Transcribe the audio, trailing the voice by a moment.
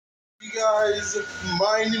guys?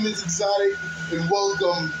 My name is Exotic, and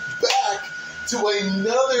welcome back to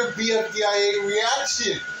another BFDIA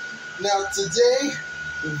reaction. Now today,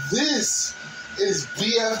 this is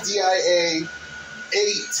BFDIA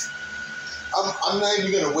 8. I'm not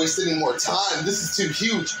even going to waste any more time. This is too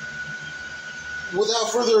huge.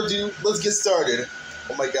 Without further ado, let's get started.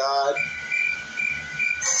 Oh my god.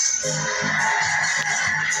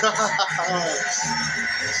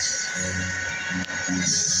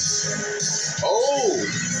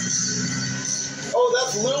 Oh,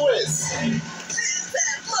 that's Lewis. Is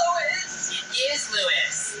that Lewis? It is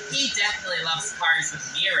Lewis. He definitely loves cars with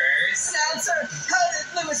mirrors. Announcer, how did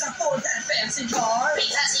Lewis afford that fancy car?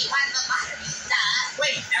 Because he won the lottery, duh.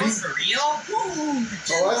 Wait, that was for real? Ooh,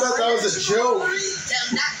 Oh, I thought that was a joke.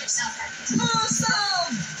 Don't knock yourself out.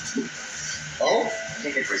 Awesome! Oh?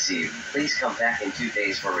 Ticket received. Please come back in 2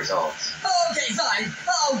 days for results. Okay, fine.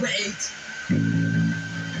 I'll wait.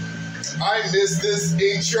 I miss this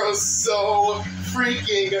intro so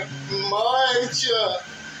freaking much.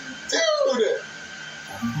 Dude!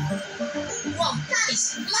 Whoa,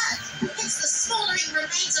 guys, look! It's the smoldering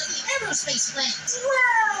remains of the aerospace plant.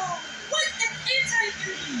 Wow! What an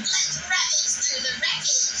anti-beauty! Let's ravage through the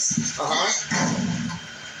wreckage. Uh-huh.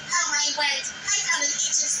 Oh my word, I found an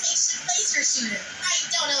ancient spaceship laser shooter. I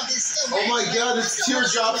don't know if it's still Oh my god, it's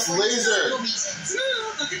Teardrop's laser. Ooh,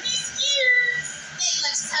 look at these gears! They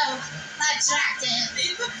look so attractive.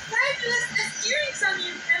 They look fabulous as earrings on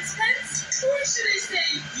you, Pence. Or should I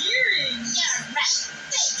say, earrings? You're right.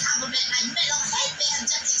 They complement my metal headband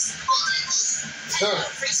just exquisitely. Hello,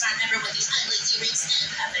 free smart member with these ugly earrings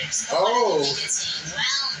and others. Oh. What do you think it's saying?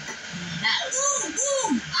 Well, no.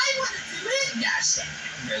 Ooh, I want to do it! Gosh,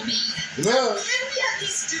 Ruby. No. Can we at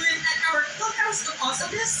least do it at our clubhouse of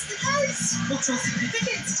awesomeness? It has cultural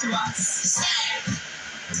significance to us.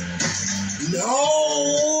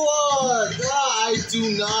 No! I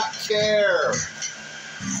do not care.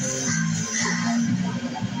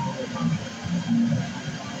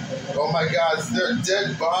 Oh my god, they're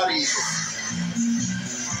dead bodies.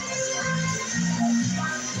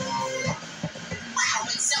 Wow,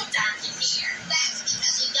 it's so dark in here. That's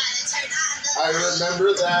because you gotta turn on the I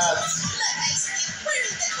remember that. Look, I see. We're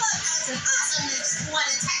in the clubhouse of awesomeness. What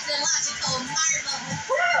a technological marvel.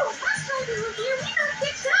 Wow, last time we were here, we got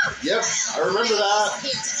picked up. Yep, I remember that.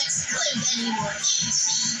 Here to exclude any more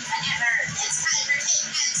idiocy. Whatever. It's time for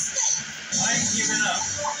cake and steak. I'm giving up.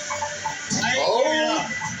 Oh.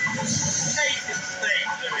 Take this thing,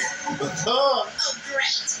 Louis. Oh,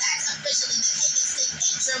 great. That's officially the cake and steak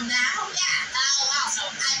intro now. Yeah. Oh, also,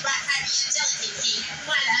 I brought Harry and Gelatin here.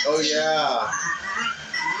 Oh yeah.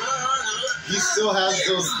 He still has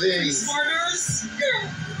those things. Smarters.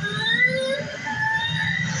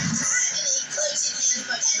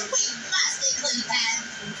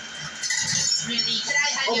 Ruby, could I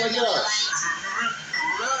have Oh your my yellow God. light?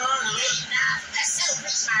 That's so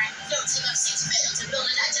rich, Mark. Your team of 6 failed to build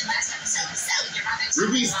a dungeon last episode, so you're on the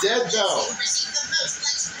Ruby's dead, though. You receive the most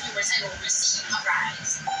likes viewers and will receive a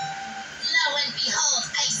prize. Lo and behold,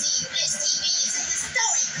 I see this TV is a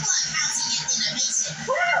historic clubhousing and innovation.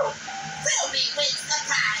 Woo! Ruby wins the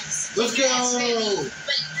prize. Let's go. Yes, Ruby.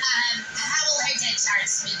 But, how will her dead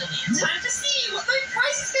shards win the win? Time to see what my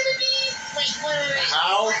prize is gonna be. Wait.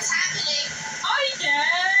 How? What's happening? I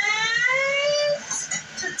guess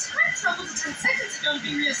to time travel to 10 seconds ago and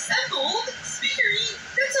be reassembled. Speakery,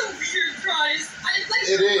 that's a weird prize. I'd like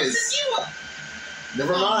It to is. listen you up.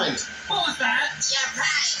 Never mind. What was that? Your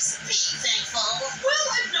prize. Be thankful. Well,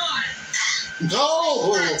 I'm not.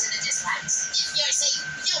 No. On to the dislikes. If you're safe,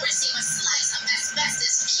 you'll receive a slice of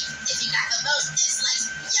asbestos cake. If you got the most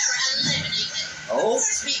dislikes, you're eliminated. Oh.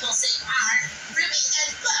 First people say are Ruby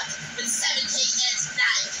and Buck with 7K and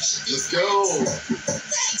 9K Let's dislikes. go.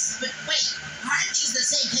 Thanks, but wait, aren't these the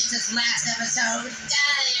same cakes as last episode?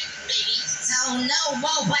 Maybe. So no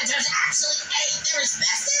wall planters actually ate their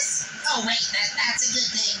asbestos? Oh wait, that's a good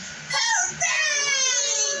thing.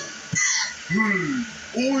 Hooray!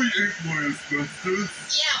 I ate my asbestos.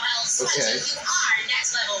 Yeah, well, Smudgy, Okay. you are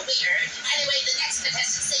next level weird. Anyway, the next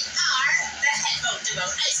contestants are the headphone duo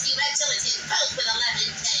Ice Cube and Gelatin, both with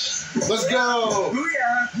 11K. Let's go.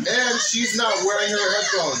 Booyah! And she's not wearing her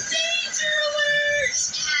headphones. Danger alert!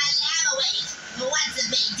 I am awake. What's the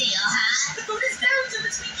big deal, huh? The vote is down to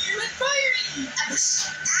between you and Fiery. I'm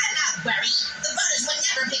not worried. The voters would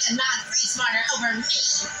never pick a non-free smarter over me.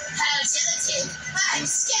 How Gelatin? I'm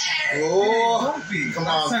scared. Oh, Don't be. come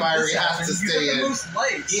Last on, time Fiery this has happened, to you stay got in. the most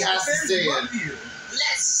likes. He has to The fans stay in. love you.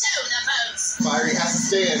 Let's show the votes. Fiery has to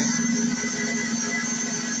stay in.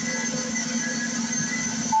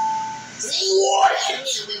 See, What? I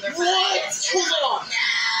knew we were What? fine. Hold on.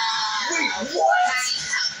 No. What? I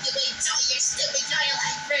hope you enjoy your stupid yo-yo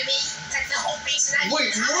life, Ruby. That's the whole reason I'm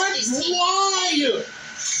Wait, on what? this team. Why?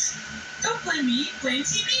 Don't blame me, blame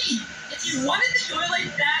TV. If you wanted the yo-yo life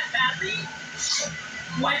that badly,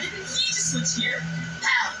 why didn't he just switch here?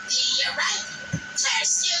 Oh, you're right.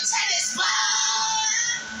 Curse you, tennis ball!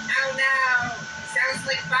 Oh no! Sounds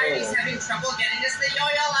like Firey's having trouble getting us the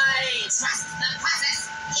yo-yo light. Trust the process.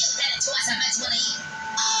 He'll get it to us eventually.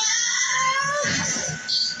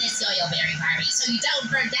 Eat this yo-yo berry, Barbie, so you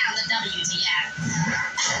don't burn down the WTF.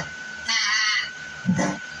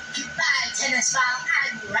 Goodbye, tennis ball.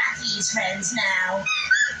 I'm Rocky's friends now.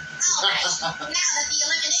 Alright, now that the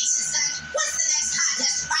elimination's done, what's the next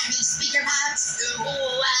contest, Barbie Speaker Box?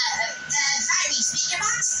 Barbie Speaker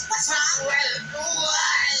Box? What's wrong?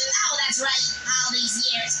 Oh, that's right. All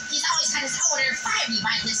these years, he's always had his owner, Barbie,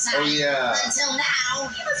 by his side. Oh, yeah. Until now.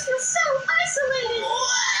 He must feel so isolated.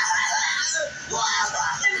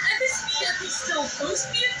 And this BFD still host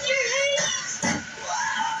BFDIA?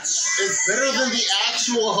 It's better than the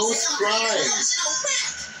actual host cries.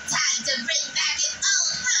 Time to bring back an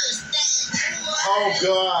old host then. Oh,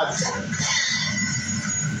 God.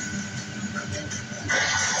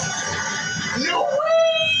 No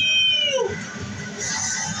way!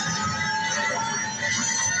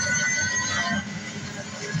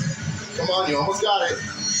 Come on, you almost got it.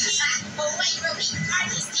 Oh, wait, Ruby. Are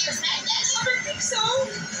these steers magnetic? I don't think so.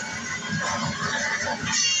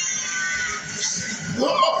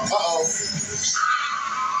 Uh-oh.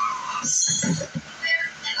 Where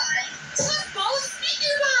am I? Football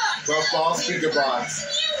speaker box. Football speaker box.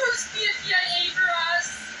 Can you host BFDIA for us?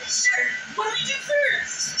 Sure. What do we do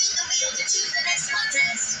first? Spin the wheel to choose the next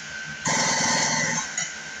contest.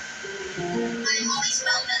 I've always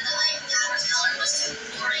felt that the Light Tower's color was too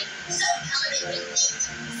boring, so colored it with pink.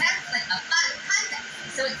 Sounds like a fun contest.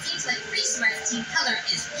 So it seems like Free Smart's team color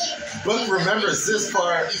is pink. But remembers this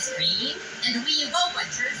Color part. is green, and we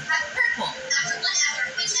Woe-Watchers have purple. After 1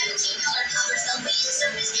 hour, whichever team color covers the lead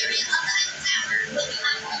surface area of the Eiffel Tower will be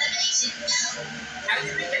up for elimination. No. How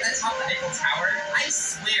did we get atop the Eiffel Tower? I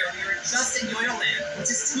swear we were just in Yo-Yo Land,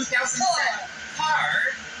 which is 2,000 steps.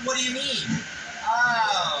 Car? What do you mean?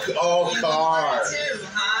 Oh. Oh, you car. too,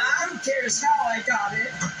 huh? Who cares how I got it?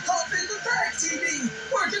 Hop in the back, TV.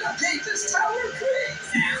 We're gonna paint this tower green.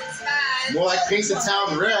 Sounds fun. More like paint the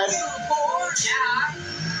town red. Billboard.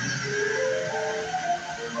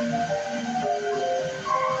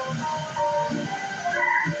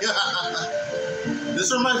 Yeah.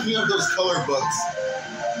 This reminds me of those color books.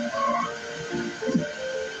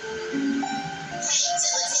 Hey,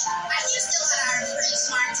 Diligent, are you still on our Free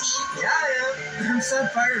Smart team? Yeah, I am. I'm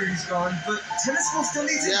sad Firey's gone, but tennis will still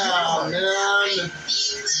need to Yeah, man. The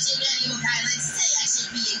inclusion manual guidelines say I should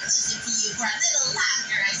be inclusive to you for a little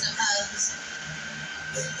longer, I suppose.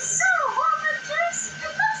 So, Woe-Watchers, it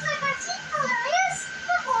looks like our team color is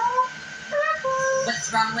purple. Purple. What's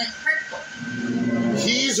wrong with purple?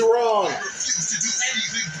 He's wrong. I refuse to do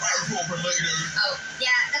anything purple related. Oh,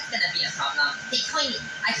 yeah, that's gonna be a problem. Hey, Coiny,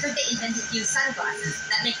 I heard they invented new sunglasses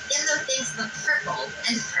that make yellow things look purple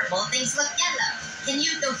and purple things look yellow. Can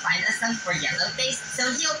you go find us some for Yellow Face so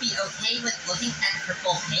he'll be okay with looking at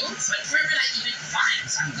purple paint? But where would I even find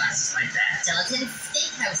sunglasses like that? Gelatin's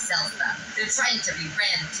Steakhouse sells them. They're trying to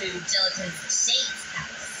rebrand to Gelatin's Shades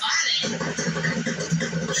House. On it.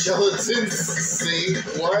 Gelatin, see?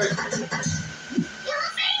 What?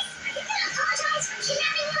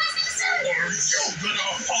 You're gonna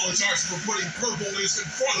apologize for putting purpleness in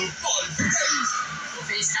front of my face.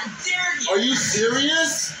 Face, how dare you? Are you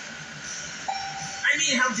serious? I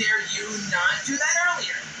mean, how dare you not do that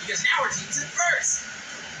earlier? Because now our team's in first.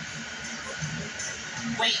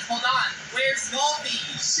 Wait, hold on. Where's Wolfie?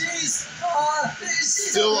 She's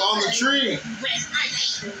Still on the tree. Where are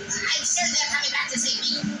they? I'm sure they're coming back to save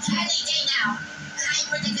me. Any day now. I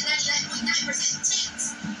predict a 99.9%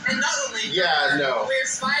 chance. And not only Yeah, no.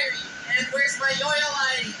 where's Fiery? And where's my yo-yo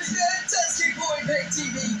light? Just keep going, Big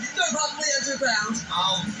TV. They're probably underground.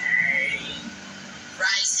 Okay.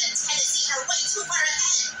 Rice and Tennessee are way too far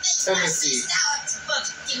ahead. They Tennessee. Out. Look,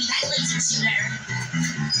 give me that laser shooter.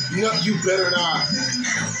 No, you better not.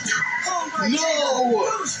 Oh my No!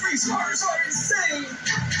 God. Those free smarts are insane.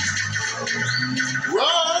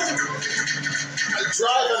 Run!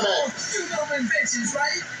 Drive him at. You know inventions,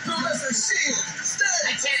 right? Build us a shield. I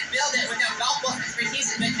Stay. can't build it without golf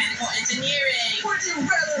expertise in mechanical engineering. Would you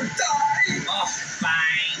rather die? Oh,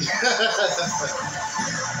 fine.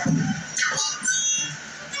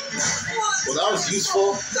 What? Well, that was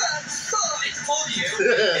useful. That sucks. I told you,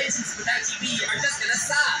 inventions without TV are just gonna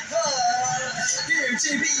suck. Here,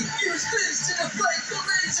 JB, use this to deflect the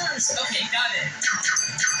lasers. Okay, got it.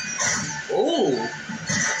 Oh,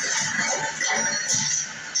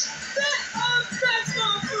 That's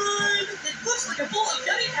not good. It looks like a bowl of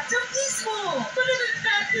yummy Pepto-Bismol. But it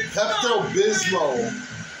is not Pepto-Bismol.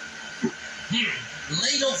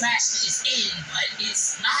 Ladle fashion is in, but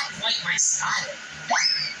it's not quite my style.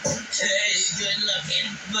 Hey, good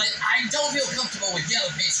looking, but I don't feel comfortable with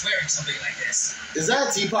Yellowface wearing something like this. Is that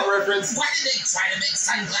a teapot reference? Why did they try to make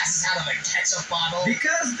sunglasses out of a ketchup bottle?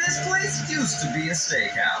 Because this place used to be a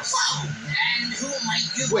steakhouse. Whoa! And who might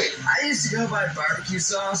you Wait. I used to go by barbecue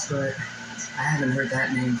sauce, but I haven't heard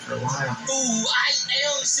that name for a while. Ooh, I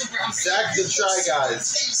am super hungry. Zach the Try Guys.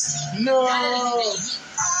 Tasty. No.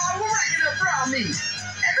 We're making a raw meat.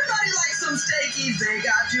 Everybody likes some steakies. They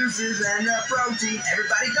got juices and protein.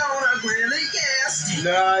 Everybody gonna grill it, yes.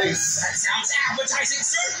 Nice. That sounds appetizing.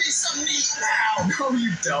 Serve me some meat now. No,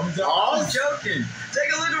 you dumb dog. Huh? I'm joking.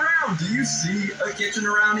 Take a look around. Do you see a kitchen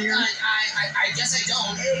around here? I guess I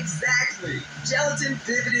don't. Exactly. Gelatin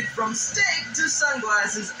pivoted from steak to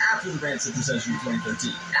sunglasses after the Rancid Recession of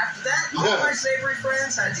 2013. After that, all my savory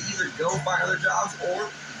friends had to either go find other jobs or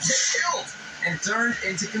get killed and turned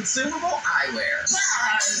into consumable eyewear.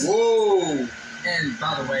 Whoa. And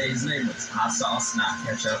by the way, his name was hot sauce, not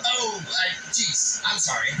ketchup. Oh, jeez. I'm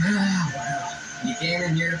sorry. Well, you came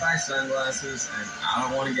in here to buy sunglasses, and I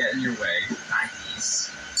don't want to get in your way.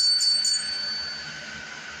 Nikes.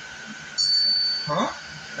 Huh?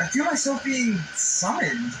 I feel myself being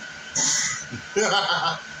summoned.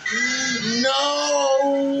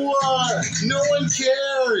 No. No one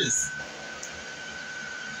cares.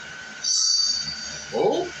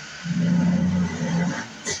 Oh?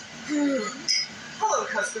 Hello,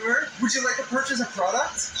 customer. Would you like to purchase a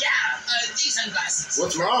product? Yeah, these sunglasses.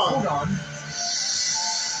 What's wrong? Hold on.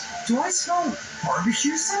 Do I smell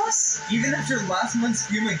barbecue sauce? Even after last month's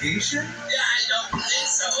fumigation? Yeah, I don't think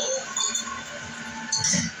so.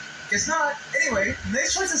 Guess not. Anyway,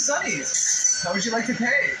 nice choice of sunnies. How would you like to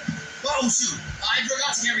pay? Oh, shoot. I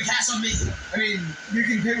forgot to carry cash on me. I mean, you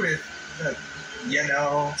can pay with, you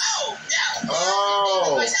know. Oh, yeah.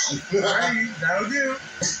 Oh. Alright, that'll do.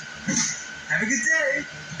 Have a good day.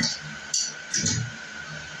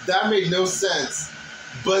 That made no sense.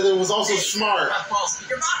 But it was also smart. Puffball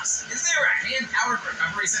speaker box. Is there a hand-powered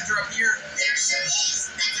recovery center up here? There sure is.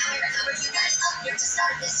 That's how we recovered you guys up here to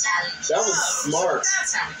start this challenge. That was smart. So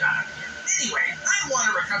that's how we got up here. Anyway, I want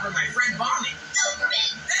to recover my friend Bonnie. Go for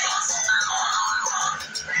it.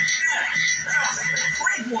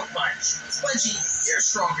 Great one bunch. Spongy, you're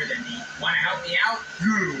stronger than me. Want to help me out?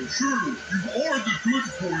 Yeah, sure. You are the good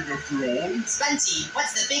point after all. Spongy,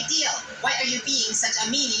 what's the big deal? Why are you being such a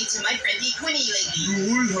meanie to my friendly Quinny lately?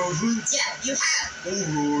 No, I haven't. Yeah, you have.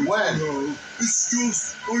 Alright. When? It's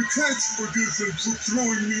just, I can't forgive them for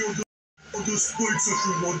throwing me on the spikes a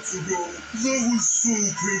few months ago. That was so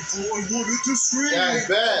painful, I wanted to scream. Yeah, I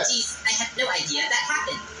bet. Jeez, I had no idea that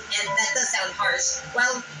happened. And that does sound harsh.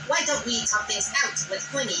 Well, why don't we talk things out with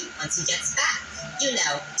Quinny once he gets back? You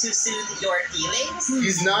know, to soothe your feelings.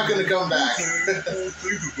 He's not gonna come back. Okay, I'll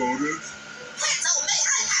think about it. Pencil, may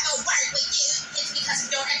I have a word with you? It's because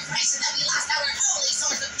of your aggression that we lost our only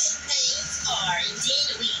source of pain. Or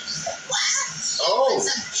did we? What? Oh. Put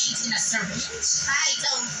some paint in a syringe? I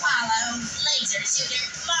don't follow. Laser shooter.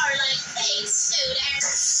 More like paint shooter.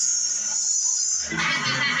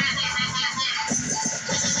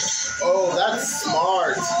 Oh, that's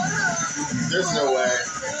smart. There's no way.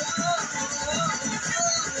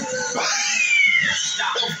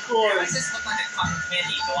 Stop. Of course. Does this look like a cotton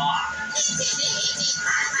candy blob?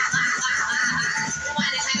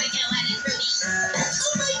 Wanna have a go at it, Rudy?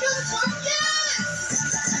 Oh my god, yes!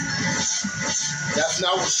 That's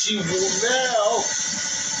not what she will now.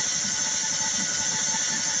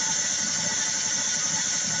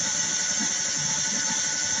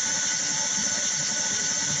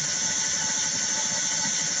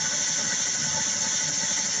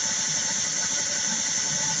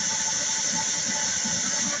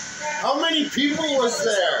 How many people was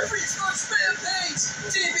there? Freaks on spam page!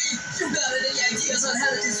 TV, you got any ideas on how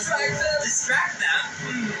to distract them? Distract them?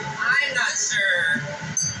 I'm not sure.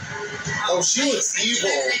 Oh, she was evil.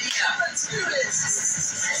 Let's do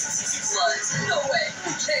this! What? No way!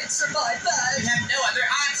 We can't survive We that! have no other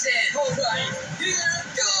option. Alright, here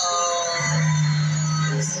goes!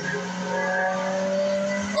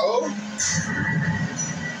 Oh?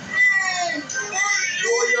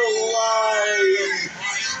 Enjoy your life.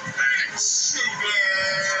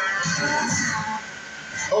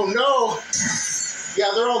 Oh no!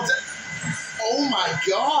 Yeah, they're all dead. Oh my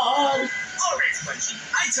god! Alright, Spongy.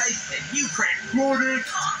 I type and you crank.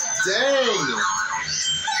 Dang!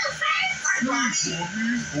 I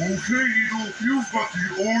Okay, Needle, you've got the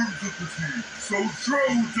arms of the team, so throw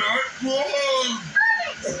that ball!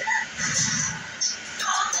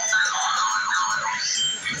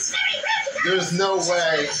 There's no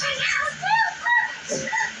way.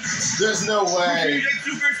 There's no way.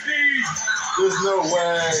 There's no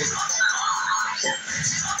way.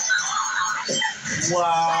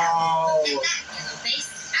 Wow. And that yellow face,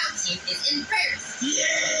 our team is in first.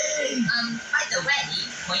 Yay! By the way,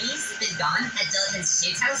 Pointy's been gone at Gelatin's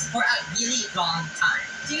shade house for a really long time.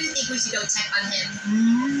 Do you think we should go check on him?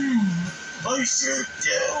 I sure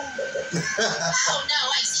do. Oh no,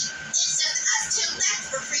 I see. It's just us two left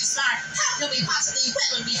for Freestar. How can we possibly win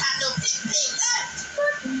when we have no big thing left?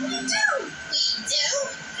 But we do. We do?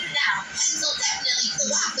 Now, Pencil definitely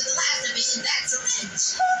flew off with the last of it in that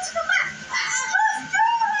syringe. Go to the left.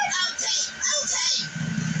 Okay.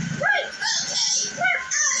 Right. Okay. Left.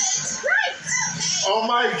 Got it. Right. Okay. Oh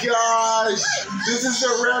my gosh. This is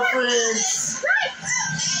a reference. Right.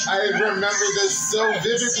 I remember this so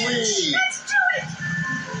vividly. Let's do it.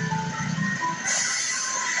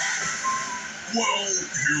 Well,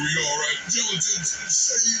 here we are at Gelatin's and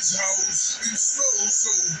Shade's house. It smells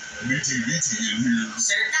so meaty in here.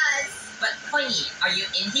 Sure does. But Pointy, are you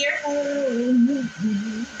in here?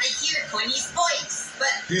 I hear Pointy's voice,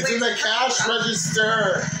 but He's in where's the cash from?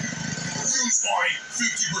 register. Use my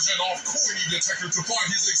 50% off coiny detector to find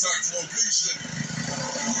his exact location.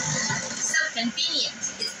 So convenient.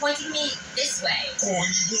 It's pointing me this way.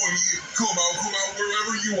 Coiny, come out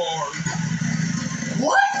wherever you are.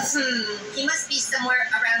 What? He must be somewhere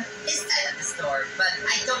around this side of the store, but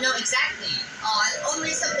I don't know exactly. Only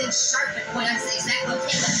something sharp could point us to the exact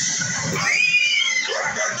location.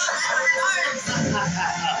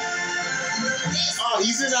 Oh,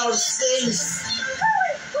 he's in outer space.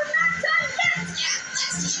 We're not done yet. Yeah,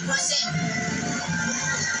 let's keep pushing.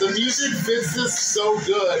 The music fits this so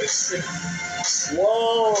good.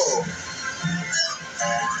 Whoa.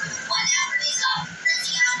 Whatever these are, let's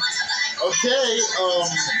see how much of that I Okay,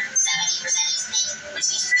 70% is pink, which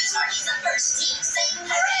means Freestar is the first team. Say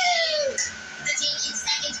hooray! The team in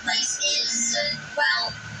second place is,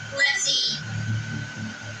 well, let's see.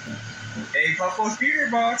 Hey, Puffo Speaker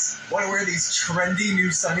Box. Want to wear these trendy new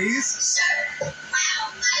sunnies? Sure.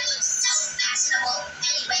 Wow, I look so fashionable.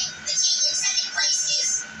 Anyway, the team in second place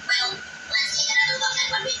is, well, let's take another look at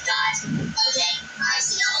what we've got. Okay, I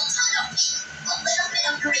see a whole ton of pink, a little bit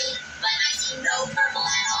of green, but I see no purple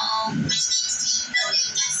at all. Which means Team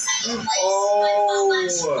Noted gets second place. Oh. But oh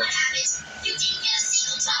much, what happened? You didn't get a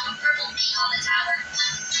single drop of purple paint on the tower.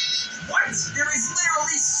 What? There is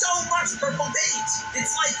literally so much purple paint.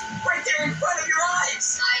 It's like right there in front of your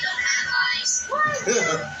eyes. I don't have eyes.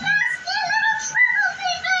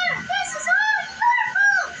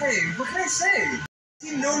 Hey, what can I say?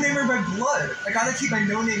 Team No Namer by blood. I gotta keep my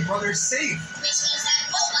No Name brother safe. Which means that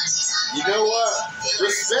Bulbux is on You know what?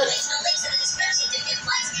 Viewers, Respect. there's no links in the description to give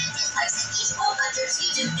likes and dislikes in each Bulbunger's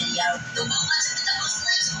YouTube video. The Bulbuncher with the most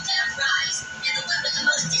likes will get a prize, and the one with the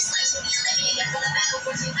most dislikes will be eliminated from the battle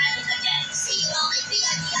for Team Island again. See you all in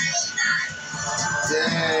BFDIA 9.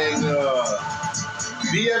 Dang.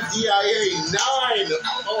 BFDIA 9.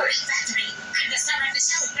 Oh, great factory. I'm the star of the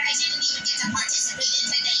show, but I didn't even get to participate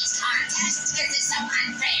in today's contest because it's so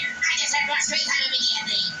unfair. I just had to rush straight out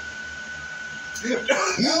immediately.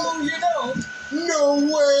 No, you don't. No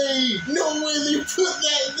way! No way they put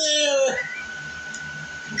that there!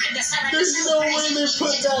 I'm the star of There's the show, no but I way didn't they even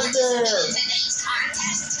put get to that participate there. in today's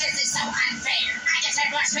contest because it's so unfair. I just had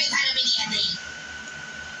to rush straight out immediately.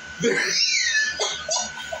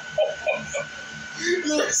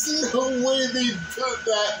 There's no way they put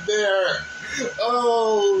that there.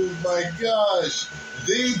 Oh my gosh.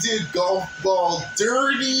 They did Golf Ball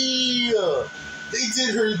dirty. They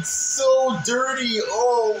did her so dirty.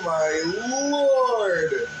 Oh my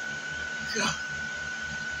lord.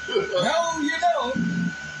 No, you don't.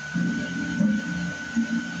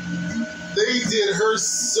 They did her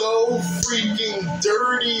so freaking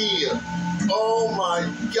dirty. Oh my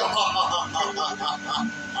god.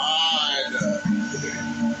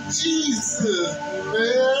 Jesus,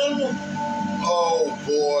 man. Oh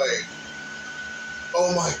boy.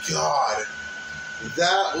 Oh my god.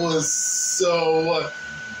 That was so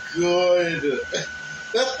good.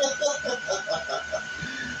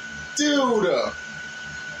 Dude.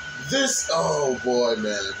 This, oh boy,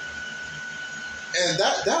 man. And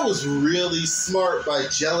that was really smart by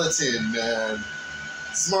Gelatin, man.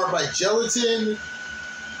 Smart by Gelatin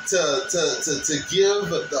to give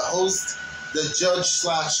the host, the judge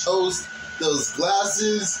 / host, those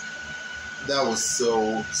glasses. That was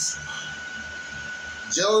so.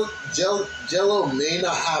 Jello may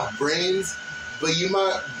not have brains, but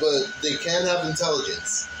they can have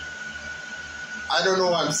intelligence. I don't know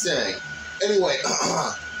what I'm saying. Anyway,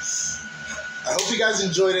 I hope you guys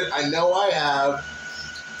enjoyed it. I know I have.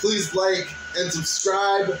 Please like and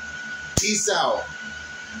subscribe. Peace out.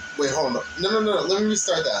 Wait, hold on. No. Let me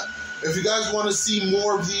restart that. If you guys want to see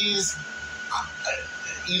more of these,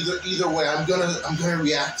 either way, I'm gonna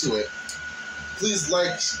react to it. Please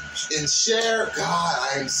like and share. God,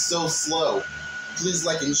 I am so slow. Please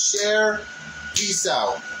like and share. Peace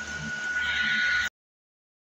out.